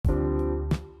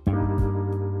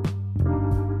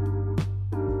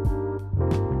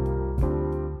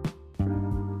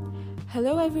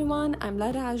Hello everyone, I'm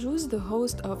Lara Ajouz, the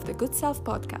host of the Good Self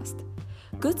podcast.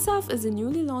 Good Self is a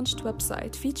newly launched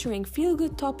website featuring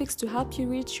feel-good topics to help you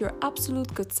reach your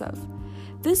absolute good self.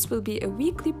 This will be a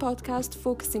weekly podcast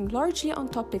focusing largely on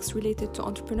topics related to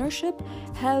entrepreneurship,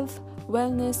 health,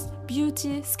 wellness,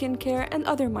 beauty, skincare, and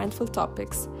other mindful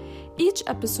topics. Each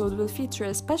episode will feature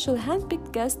a special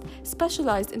handpicked guest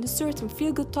specialized in a certain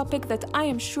feel-good topic that I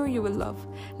am sure you will love.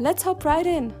 Let's hop right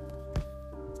in!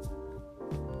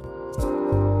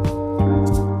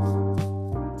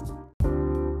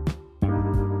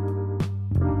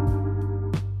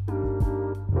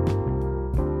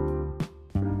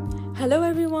 Hello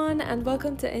everyone and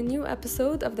welcome to a new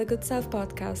episode of the Good Self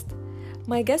podcast.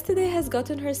 My guest today has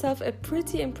gotten herself a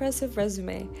pretty impressive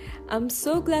resume. I'm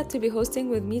so glad to be hosting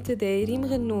with me today Reem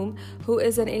Ghannoum, who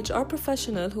is an HR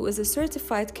professional who is a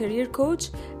certified career coach,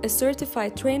 a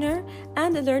certified trainer,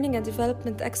 and a learning and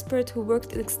development expert who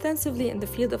worked extensively in the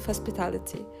field of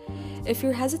hospitality. If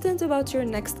you're hesitant about your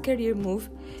next career move,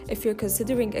 if you're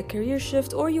considering a career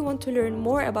shift, or you want to learn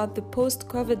more about the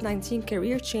post-Covid-19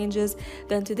 career changes,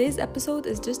 then today's episode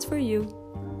is just for you.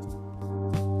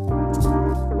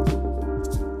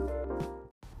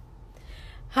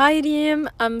 Hi Reem,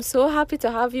 I'm so happy to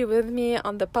have you with me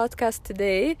on the podcast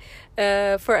today.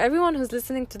 For everyone who's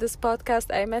listening to this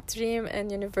podcast, I met Reem in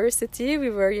university. We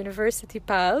were university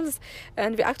pals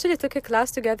and we actually took a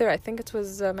class together. I think it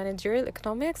was managerial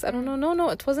economics. I don't know. No,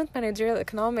 it wasn't managerial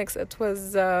economics. It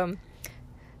was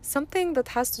something that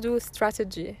has to do with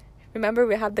strategy. Remember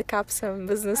we had the CAPSM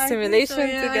business simulation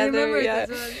together.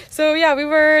 So we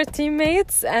were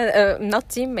teammates and not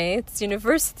teammates,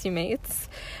 university mates,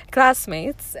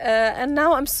 classmates, and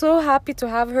now I'm so happy to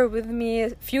have her with me. A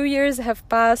few years have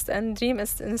passed and Reem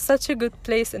is in such a good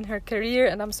place in her career,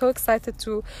 and I'm so excited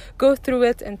to go through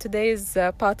it in today's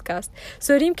podcast.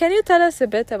 So Reem, can you tell us a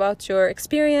bit about your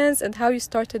experience and how you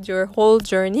started your whole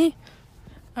journey?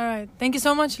 All right. Thank you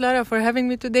so much, Lara, for having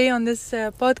me today on this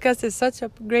podcast. It's such a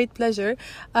great pleasure.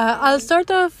 I'll start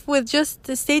off with just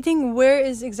stating where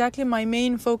is exactly my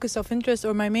main focus of interest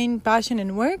or my main passion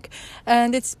in work.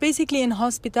 And it's basically in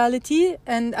hospitality.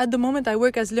 And at the moment, I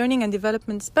work as learning and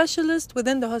development specialist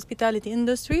within the hospitality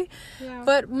industry. Yeah.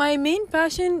 But my main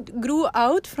passion grew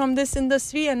out from this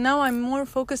industry. And now I'm more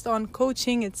focused on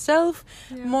coaching itself,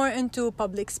 more into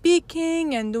public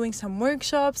speaking and doing some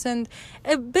workshops and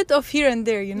a bit of here and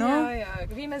there.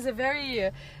 Reem is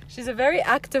she's a very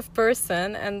active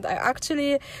person, and I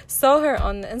actually saw her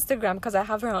on Instagram because I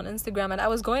have her on Instagram, and I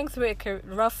was going through a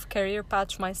rough career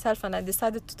patch myself, and I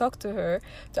decided to talk to her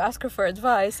to ask her for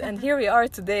advice, and here we are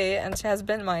today, and she has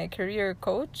been my career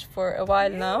coach for a while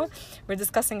now. We're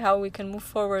discussing how we can move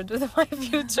forward with my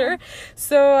future.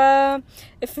 So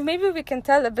if maybe we can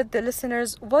tell a bit the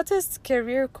listeners, what is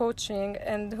career coaching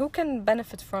and who can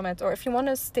benefit from it, or if you want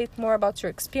to state more about your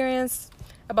experience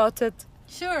about it.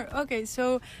 Sure. Okay.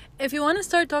 So if you want to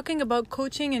start talking about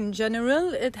coaching in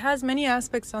general, it has many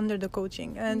aspects under the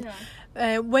coaching. And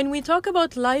when we talk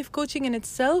about life coaching in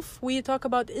itself, we talk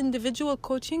about individual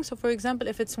coaching. So for example,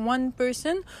 if it's one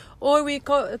person, or we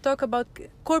talk about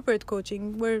corporate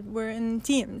coaching where we're in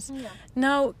teams.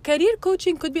 Now, career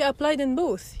coaching could be applied in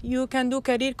both. You can do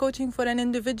career coaching for an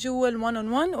individual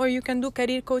one-on-one, or you can do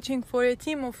career coaching for a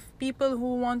team of people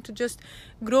who want to just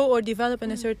grow or develop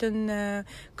in a certain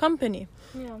company.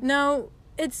 Now,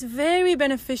 it's very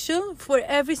beneficial for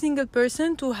every single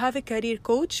person to have a career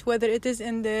coach, whether it is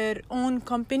in their own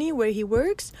company where he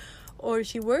works or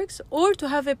she works, or to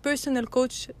have a personal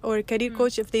coach or a career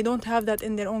coach if they don't have that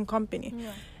in their own company.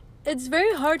 It's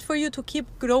very hard for you to keep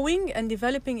growing and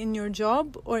developing in your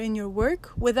job or in your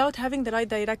work without having the right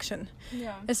direction.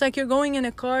 It's like you're going in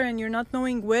a car and you're not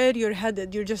knowing where you're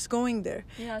headed. You're just going there.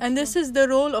 And this is the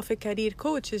role of a career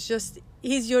coach. It's just,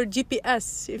 he's your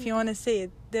GPS, if you want to say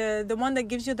it. The one that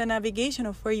gives you the navigation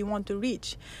of where you want to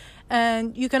reach.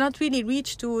 And you cannot really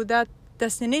reach to that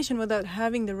destination without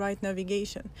having the right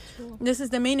navigation. This is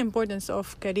the main importance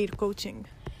of career coaching.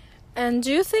 And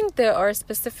do you think there are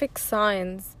specific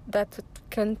signs that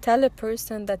can tell a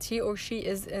person that he or she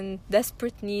is in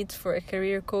desperate need for a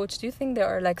career coach? Do you think there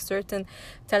are like certain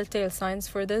telltale signs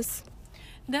for this?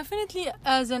 Definitely,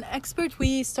 as an expert,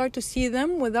 we start to see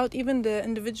them without even the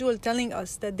individual telling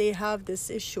us that they have this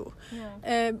issue.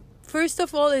 First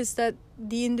of all is that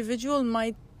the individual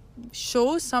might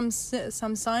show some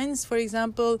signs. For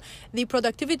example, the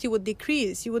productivity would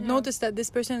decrease. You would notice that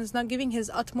this person is not giving his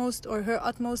utmost or her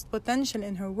utmost potential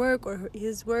in her work or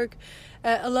his work.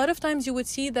 A lot of times you would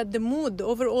see that the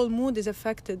overall mood is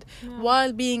affected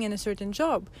while being in a certain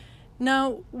job.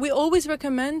 Now, we always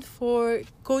recommend for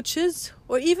coaches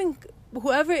or even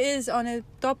whoever is on a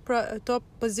top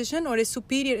position or is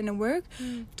superior in a work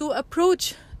to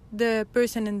approach the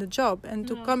person in the job and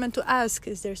to come and to ask,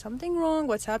 is there something wrong?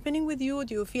 What's happening with you?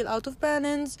 Do you feel out of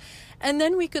balance? And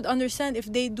then we could understand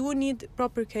if they do need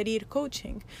proper career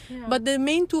coaching. But the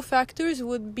main two factors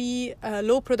would be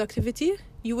low productivity.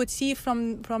 You would see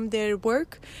from their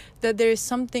work that there is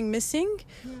something missing.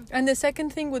 And the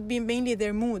second thing would be mainly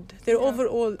their mood, their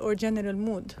overall or general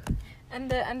mood. And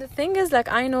the thing is,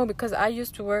 like, I know because I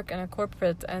used to work in a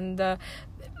corporate, and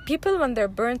people, when they're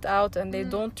burnt out and they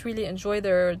don't really enjoy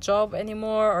their job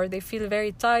anymore, or they feel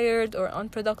very tired or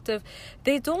unproductive,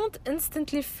 they don't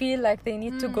instantly feel like they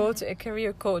need to go to a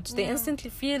career coach. They instantly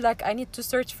feel like, I need to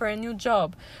search for a new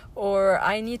job, or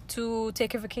I need to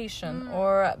take a vacation,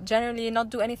 or generally not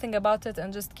do anything about it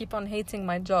and just keep on hating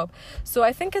my job. So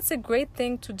I think it's a great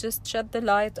thing to just shed the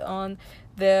light on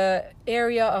the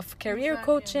area of career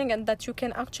coaching, and that you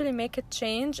can actually make a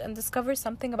change and discover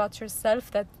something about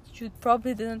yourself that you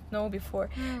probably didn't know before.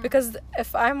 Because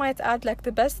if I might add, like,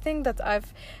 the best thing that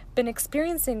I've been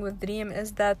experiencing with Reem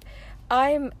is that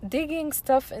I'm digging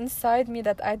stuff inside me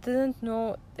that I didn't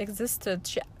know existed.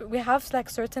 We have like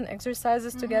certain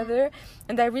exercises together,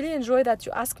 and I really enjoy that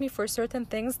you ask me for certain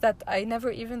things that I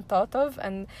never even thought of,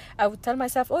 and I would tell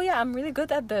myself, oh yeah, I'm really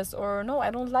good at this, or no,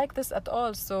 I don't like this at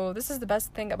all. So this is the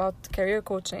best thing about career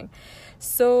coaching.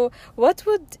 So what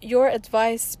would your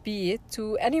advice be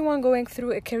to anyone going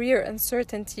through a career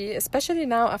uncertainty, especially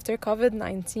now after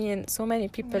COVID-19? So many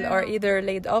people are either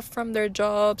laid off from their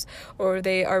jobs, or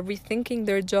they are rethinking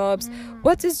their jobs.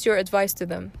 What is your advice to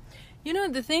them? You know,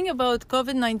 the thing about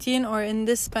COVID-19 or in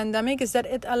this pandemic is that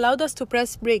it allowed us to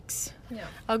press brakes.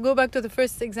 I'll go back to the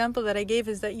first example that I gave,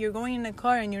 is that you're going in a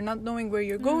car and you're not knowing where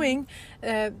you're going.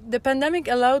 The pandemic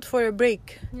allowed for a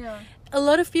break. A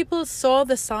lot of people saw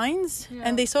the signs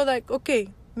and they saw like, okay,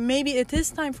 maybe it is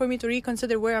time for me to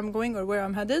reconsider where I'm going or where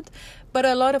I'm headed, but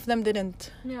a lot of them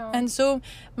didn't. And so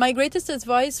my greatest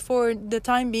advice for the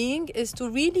time being is to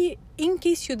really, in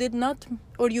case you did not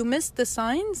or you missed the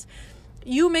signs,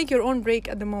 you make your own break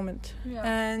at the moment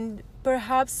and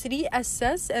perhaps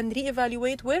reassess and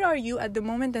reevaluate where are you at the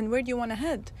moment and where do you want to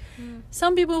head.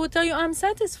 Some people will tell you, I'm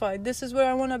satisfied, this is where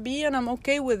I want to be and I'm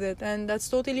okay with it, and that's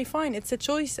totally fine. It's a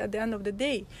choice at the end of the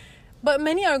day. But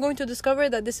many are going to discover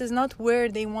that this is not where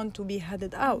they want to be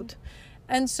headed out.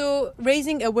 And so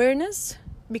raising awareness,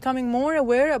 becoming more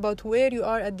aware about where you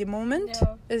are at the moment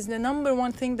is the number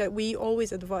one thing that we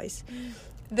always advise.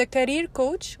 The career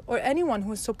coach or anyone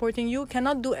who's supporting you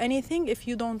cannot do anything if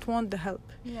you don't want the help.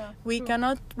 We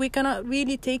cannot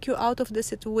really take you out of the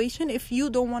situation if you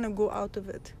don't want to go out of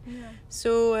it.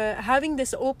 So having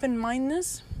this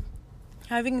open-mindedness,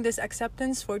 having this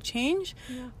acceptance for change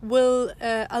will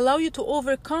allow you to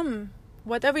overcome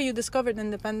whatever you discovered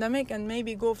in the pandemic and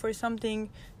maybe go for something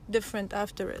different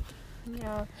after it.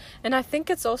 And I think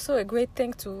it's also a great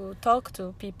thing to talk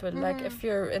to people. Like if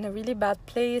you're in a really bad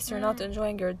place, you're not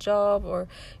enjoying your job, or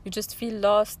you just feel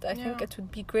lost, I think it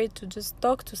would be great to just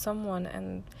talk to someone.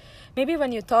 And maybe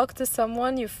when you talk to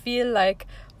someone, you feel like,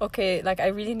 okay, like I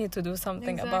really need to do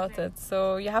something about it.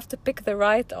 So you have to pick the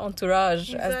right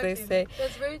entourage, as they say.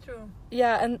 That's very true.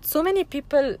 And so many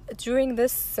people during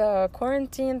this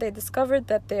quarantine, they discovered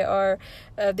that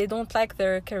they don't like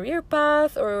their career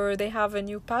path, or they have a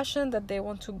new passion that they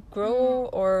want to grow,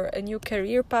 or a new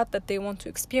career path that they want to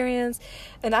experience.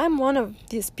 And I'm one of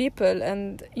these people.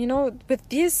 And, you know, with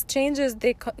these changes,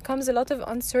 comes a lot of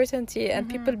uncertainty and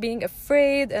people being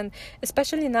afraid. And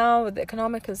especially now with the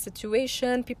economical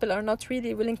situation, people are not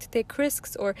really willing to take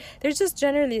risks, or they're just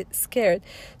generally scared.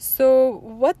 So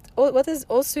what is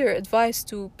also your advice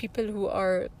to people who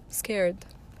are scared?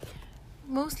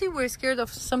 Mostly we're scared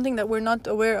of something that we're not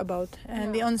aware about,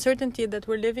 and the uncertainty that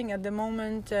we're living at the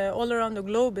moment all around the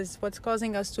globe is what's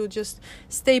causing us to just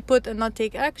stay put and not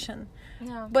take action.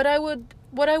 But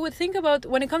what I would think about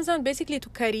when it comes down basically to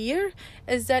career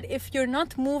is that if you're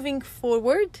not moving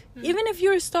forward, even if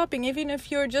you're stopping, even if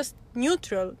you're just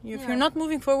neutral, if you're not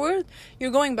moving forward,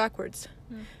 you're going backwards.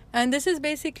 And this is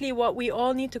basically what we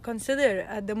all need to consider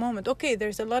at the moment. Okay,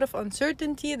 there's a lot of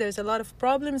uncertainty, there's a lot of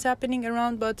problems happening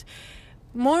around, but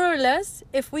more or less,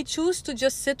 if we choose to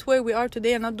just sit where we are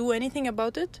today and not do anything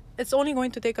about it, it's only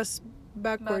going to take us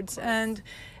backwards. And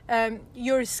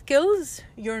your skills,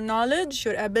 your knowledge,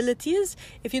 your abilities,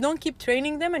 if you don't keep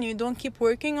training them and you don't keep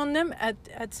working on them,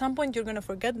 at some point you're going to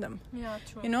forget them.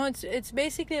 True. You know, it's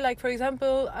basically like, for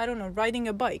example, I don't know, riding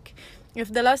a bike.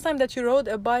 If the last time that you rode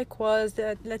a bike was,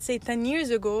 let's say, 10 years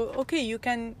ago, okay, you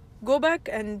can go back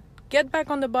and get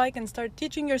back on the bike and start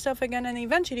teaching yourself again, and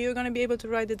eventually you're going to be able to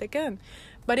ride it again.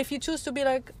 But if you choose to be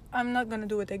like, I'm not going to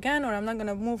do it again, or I'm not going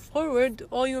to move forward,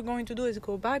 all you're going to do is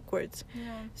go backwards.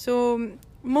 So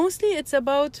mostly it's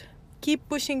about keep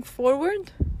pushing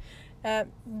forward.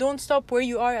 Don't stop where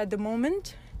you are at the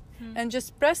moment, and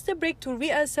just press the brake to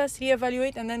reassess,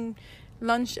 reevaluate, and then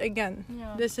launch again.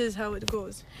 This is how it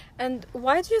goes. And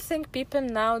why do you think people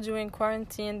now during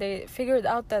quarantine, they figured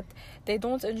out that they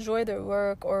don't enjoy their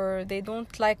work, or they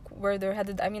don't like where they're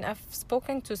headed? I mean, I've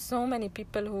spoken to so many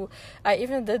people who, I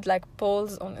even did like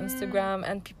polls on Instagram,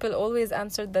 and people always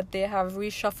answered that they have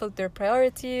reshuffled their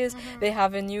priorities, they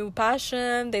have a new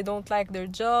passion, they don't like their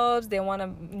jobs, they want a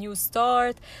new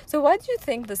start. So why do you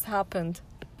think this happened?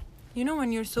 You know,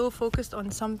 when you're so focused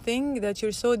on something that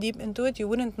you're so deep into it, you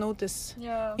wouldn't notice.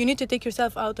 You need to take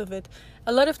yourself out of it.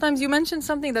 A lot of times you mention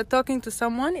something that talking to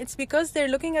someone, it's because they're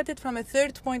looking at it from a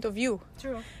third point of view.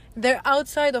 True. They're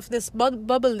outside of this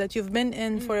bubble that you've been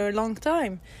in for a long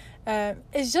time.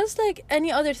 It's just like any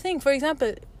other thing. For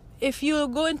example, if you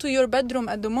go into your bedroom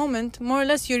at the moment, more or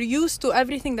less you're used to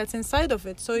everything that's inside of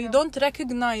it. So you don't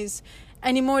recognize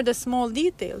anymore the small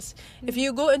details. If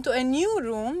you go into a new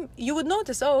room, you would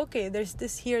notice, oh, okay, there's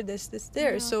this here, there's this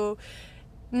there. So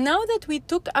now that we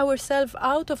took ourselves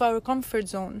out of our comfort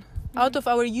zone, out of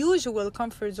our usual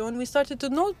comfort zone, we started to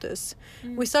notice.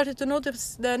 We started to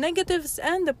notice the negatives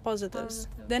and the positives.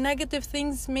 The negative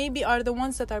things maybe are the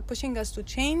ones that are pushing us to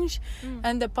change,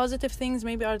 and the positive things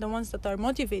maybe are the ones that are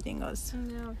motivating us.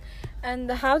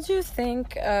 And how do you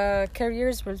think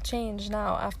careers will change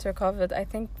now after COVID? I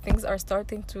think things are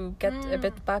starting to get a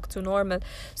bit back to normal.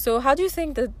 So how do you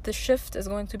think that the shift is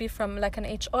going to be from like an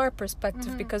HR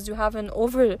perspective? Because you have an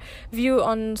overview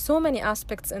on so many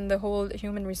aspects in the whole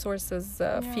human resources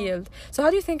field. So how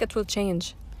do you think it will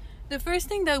change? The first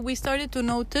thing that we started to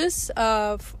notice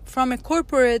from a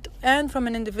corporate and from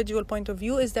an individual point of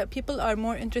view is that people are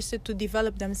more interested to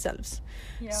develop themselves.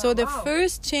 So the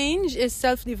first change is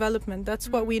self-development. That's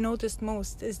what we noticed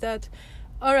most, is that,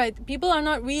 all right, people are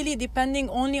not really depending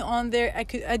only on their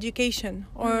education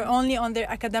or only on their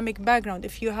academic background.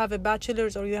 If you have a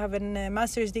bachelor's or you have a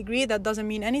master's degree, that doesn't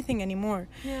mean anything anymore.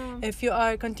 If you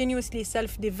are continuously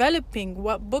self-developing,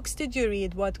 what books did you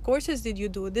read? What courses did you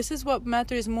do? This is what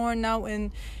matters more now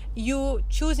in you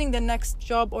choosing the next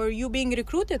job or you being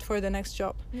recruited for the next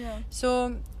job.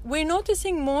 So we're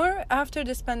noticing more after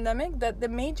this pandemic that the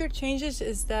major changes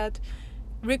is that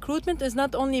recruitment is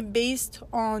not only based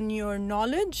on your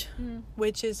knowledge,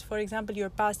 which is, for example, your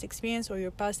past experience or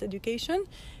your past education.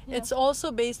 It's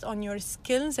also based on your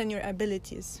skills and your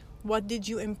abilities. What did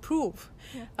you improve?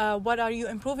 What are you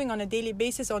improving on a daily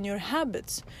basis on your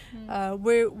habits?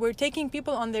 We're taking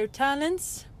people on their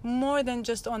talents more than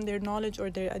just on their knowledge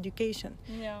or their education.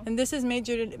 And this is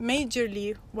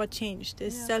majorly what changed,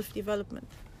 is self-development.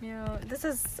 This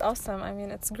is awesome. I mean,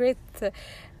 it's great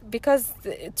because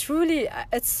truly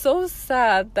it's so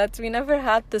sad that we never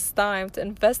had this time to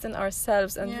invest in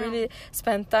ourselves and really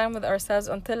spend time with ourselves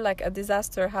until like a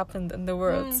disaster happened in the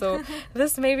world. So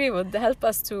this maybe would help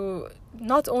us to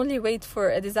not only wait for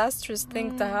a disastrous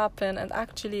thing to happen and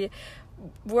actually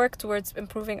work towards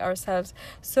improving ourselves.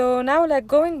 So now, like,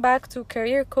 going back to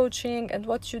career coaching and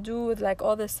what you do with like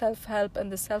all the self-help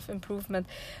and the self-improvement,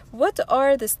 what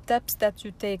are the steps that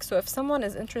you take? So if someone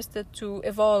is interested to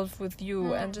evolve with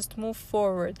you and just move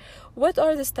forward, what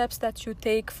are the steps that you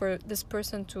take for this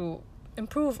person to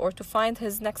improve or to find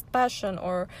his next passion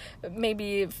or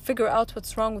maybe figure out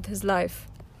what's wrong with his life?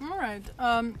 All right.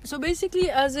 So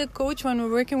basically, as a coach, when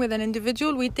we're working with an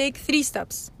individual, we take 3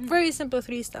 steps. Very simple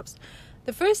 3 steps.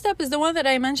 The first step is the one that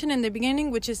I mentioned in the beginning,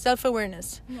 which is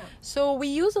self-awareness. So we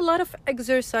use a lot of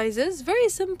exercises, very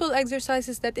simple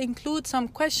exercises that include some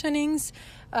questionings,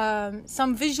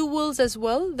 some visuals as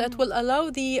well, that will allow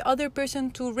the other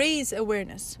person to raise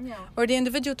awareness, or the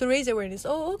individual to raise awareness.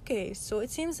 Oh, okay, so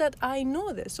it seems that I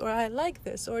know this, or I like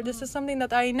this, or this is something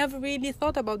that I never really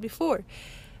thought about before.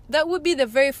 That would be the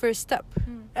very first step.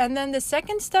 And then the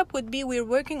second step would be we're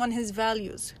working on his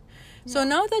values. So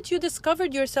now that you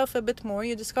discovered yourself a bit more,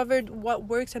 you discovered what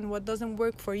works and what doesn't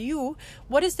work for you,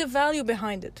 what is the value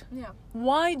behind it?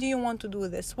 Why do you want to do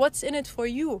this? What's in it for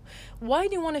you? Why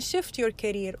do you want to shift your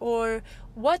career? Or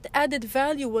what added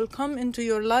value will come into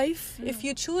your life if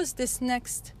you choose this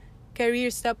next career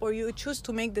step or you choose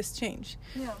to make this change?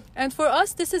 And for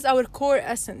us, this is our core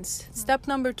essence. Step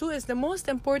number 2 is the most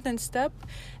important step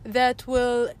that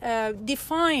will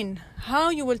define how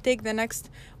you will take the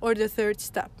next or the third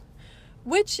step,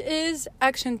 which is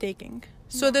action taking.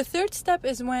 So the third step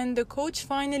is when the coach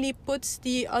finally puts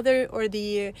the other or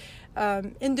the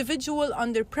individual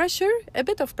under pressure, a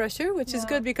bit of pressure, which is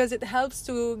good because it helps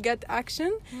to get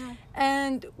action.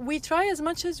 And we try as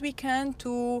much as we can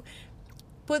to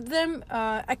put them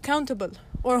accountable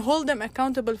or hold them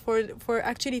accountable for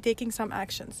actually taking some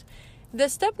actions. The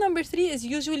step number 3 is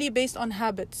usually based on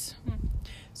habits.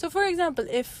 So for example,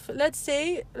 if let's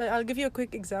say, I'll give you a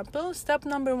quick example. Step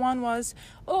number 1 was,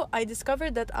 I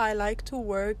discovered that I like to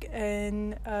work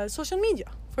in social media,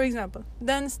 for example.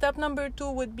 Then step number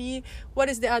 2 would be, what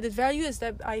is the added value is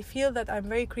that I feel that I'm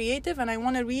very creative and I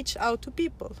want to reach out to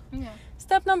people.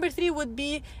 Step number 3 would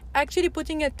be actually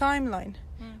putting a timeline.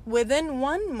 Within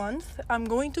 1 month, I'm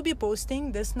going to be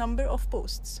posting this number of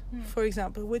posts, for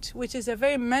example, which is a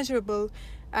very measurable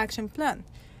action plan.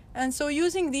 And so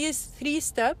using these 3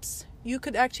 steps, you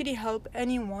could actually help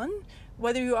anyone,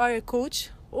 whether you are a coach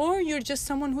or you're just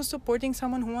someone who's supporting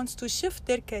someone who wants to shift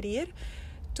their career,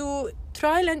 to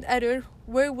trial and error,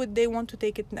 where would they want to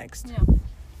take it next.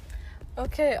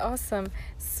 Okay, awesome.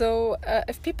 So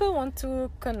if people want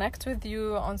to connect with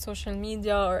you on social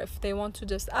media, or if they want to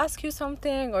just ask you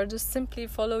something or just simply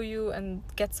follow you and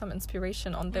get some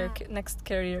inspiration on their next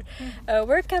career,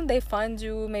 where can they find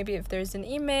you? Maybe if there's an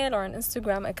email or an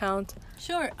Instagram account.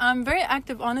 Sure. I'm very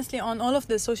active, honestly, on all of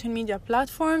the social media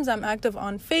platforms. I'm active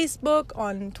on Facebook,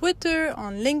 on Twitter,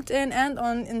 on LinkedIn, and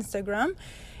on Instagram.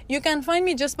 You can find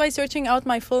me just by searching out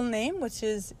my full name, which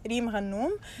is Reem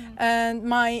Ghannoum. And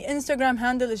my Instagram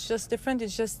handle is just different.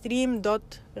 It's just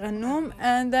reem.ghannoum.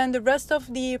 And then the rest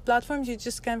of the platforms, you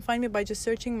just can find me by just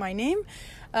searching my name.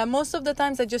 Most of the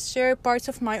times I just share parts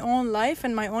of my own life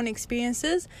and my own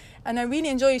experiences. And I really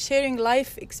enjoy sharing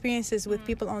life experiences with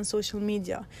people on social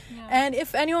media. And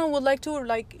if anyone would like to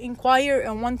inquire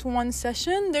a one-to-one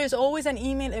session, there's always an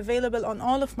email available on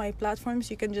all of my platforms.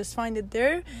 You can just find it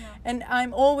there. And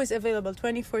I'm always available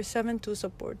 24/7 to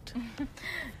support.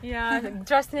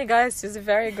 Trust me, guys, she's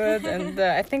very good. And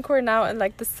I think we're now in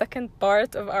the second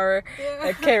part of our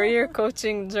career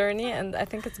coaching journey, and I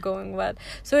think it's going well.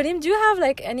 So Reem, do you have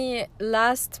any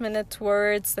last minute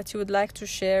words that you would like to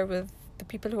share with the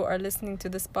people who are listening to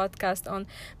this podcast on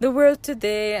the world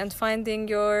today and finding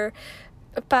your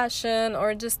passion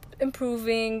or just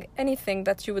improving, anything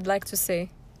that you would like to say?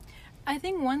 I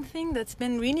think one thing that's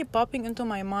been really popping into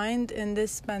my mind in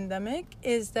this pandemic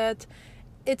is that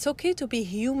it's okay to be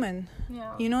human.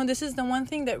 This is the one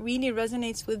thing that really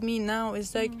resonates with me now,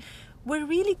 is we're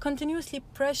really continuously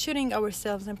pressuring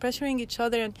ourselves and pressuring each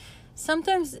other, and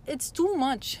sometimes it's too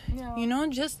much.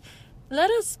 Just let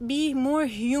us be more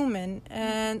human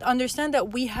and understand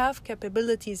that we have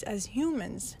capabilities as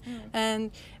humans.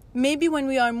 And maybe when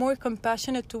we are more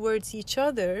compassionate towards each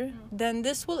other, then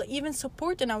this will even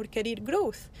support in our career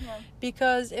growth.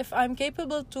 Because if I'm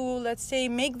capable to, let's say,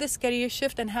 make this career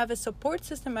shift and have a support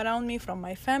system around me from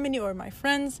my family or my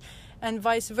friends and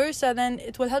vice versa, then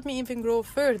it will help me even grow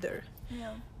further.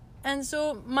 And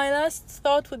so my last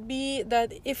thought would be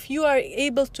that if you are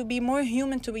able to be more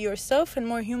human to yourself and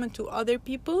more human to other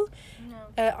people,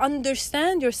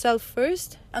 understand yourself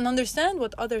first and understand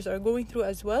what others are going through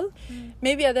as well.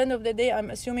 Maybe at the end of the day,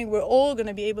 I'm assuming we're all going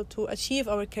to be able to achieve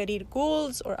our career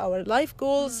goals or our life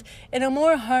goals in a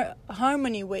more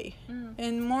harmony way,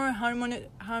 in more harmonious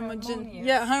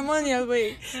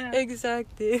way.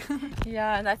 Exactly.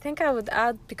 And I think I would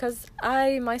add, because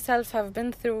I myself have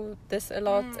been through this a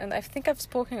lot, and I think I've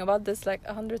spoken about this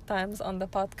 100 times on the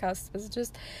podcast. It's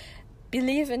just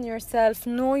believe in yourself,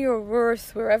 know your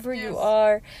worth wherever you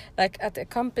are, at a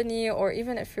company, or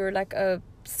even if you're a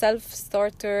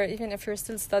self-starter, even if you're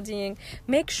still studying,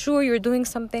 make sure you're doing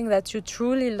something that you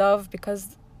truly love,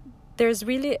 because there's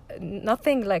really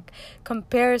nothing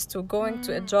compares to going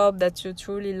to a job that you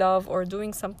truly love or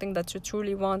doing something that you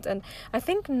truly want. And I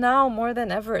think now more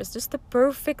than ever, it's just the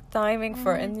perfect timing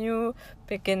for a new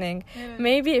beginning.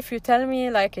 Maybe if you tell me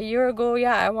a year ago,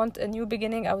 I want a new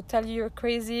beginning, I would tell you you're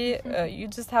crazy. You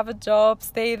just have a job,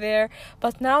 stay there.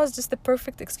 But now it's just the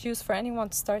perfect excuse for anyone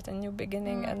to start a new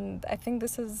beginning. And I think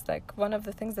this is one of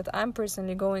the things that I'm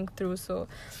personally going through. So,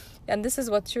 and this is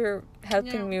what you're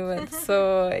helping me with.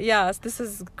 So yes, this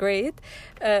is great.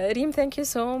 Reem, thank you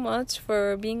so much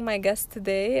for being my guest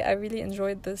today. I really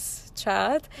enjoyed this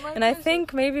chat. And I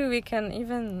think maybe we can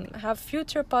even have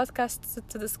future podcasts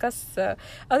to discuss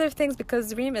other things,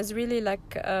 because Reem is really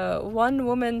a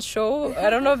one-woman show. I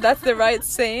don't know if that's the right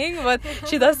saying, but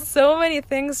she does so many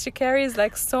things. She carries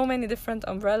so many different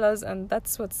umbrellas, and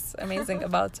that's what's amazing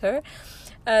about her.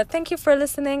 Thank you for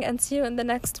listening, and see you in the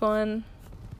next one.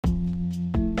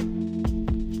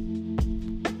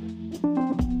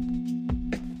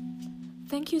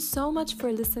 Thank you so much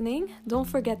for listening. Don't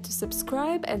forget to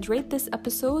subscribe and rate this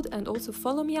episode, and also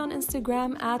follow me on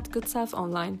Instagram at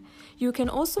GoodSelfOnline. You can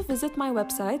also visit my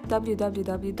website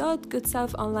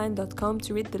www.goodselfonline.com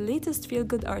to read the latest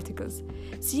feel-good articles.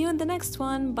 See you in the next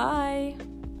one. Bye!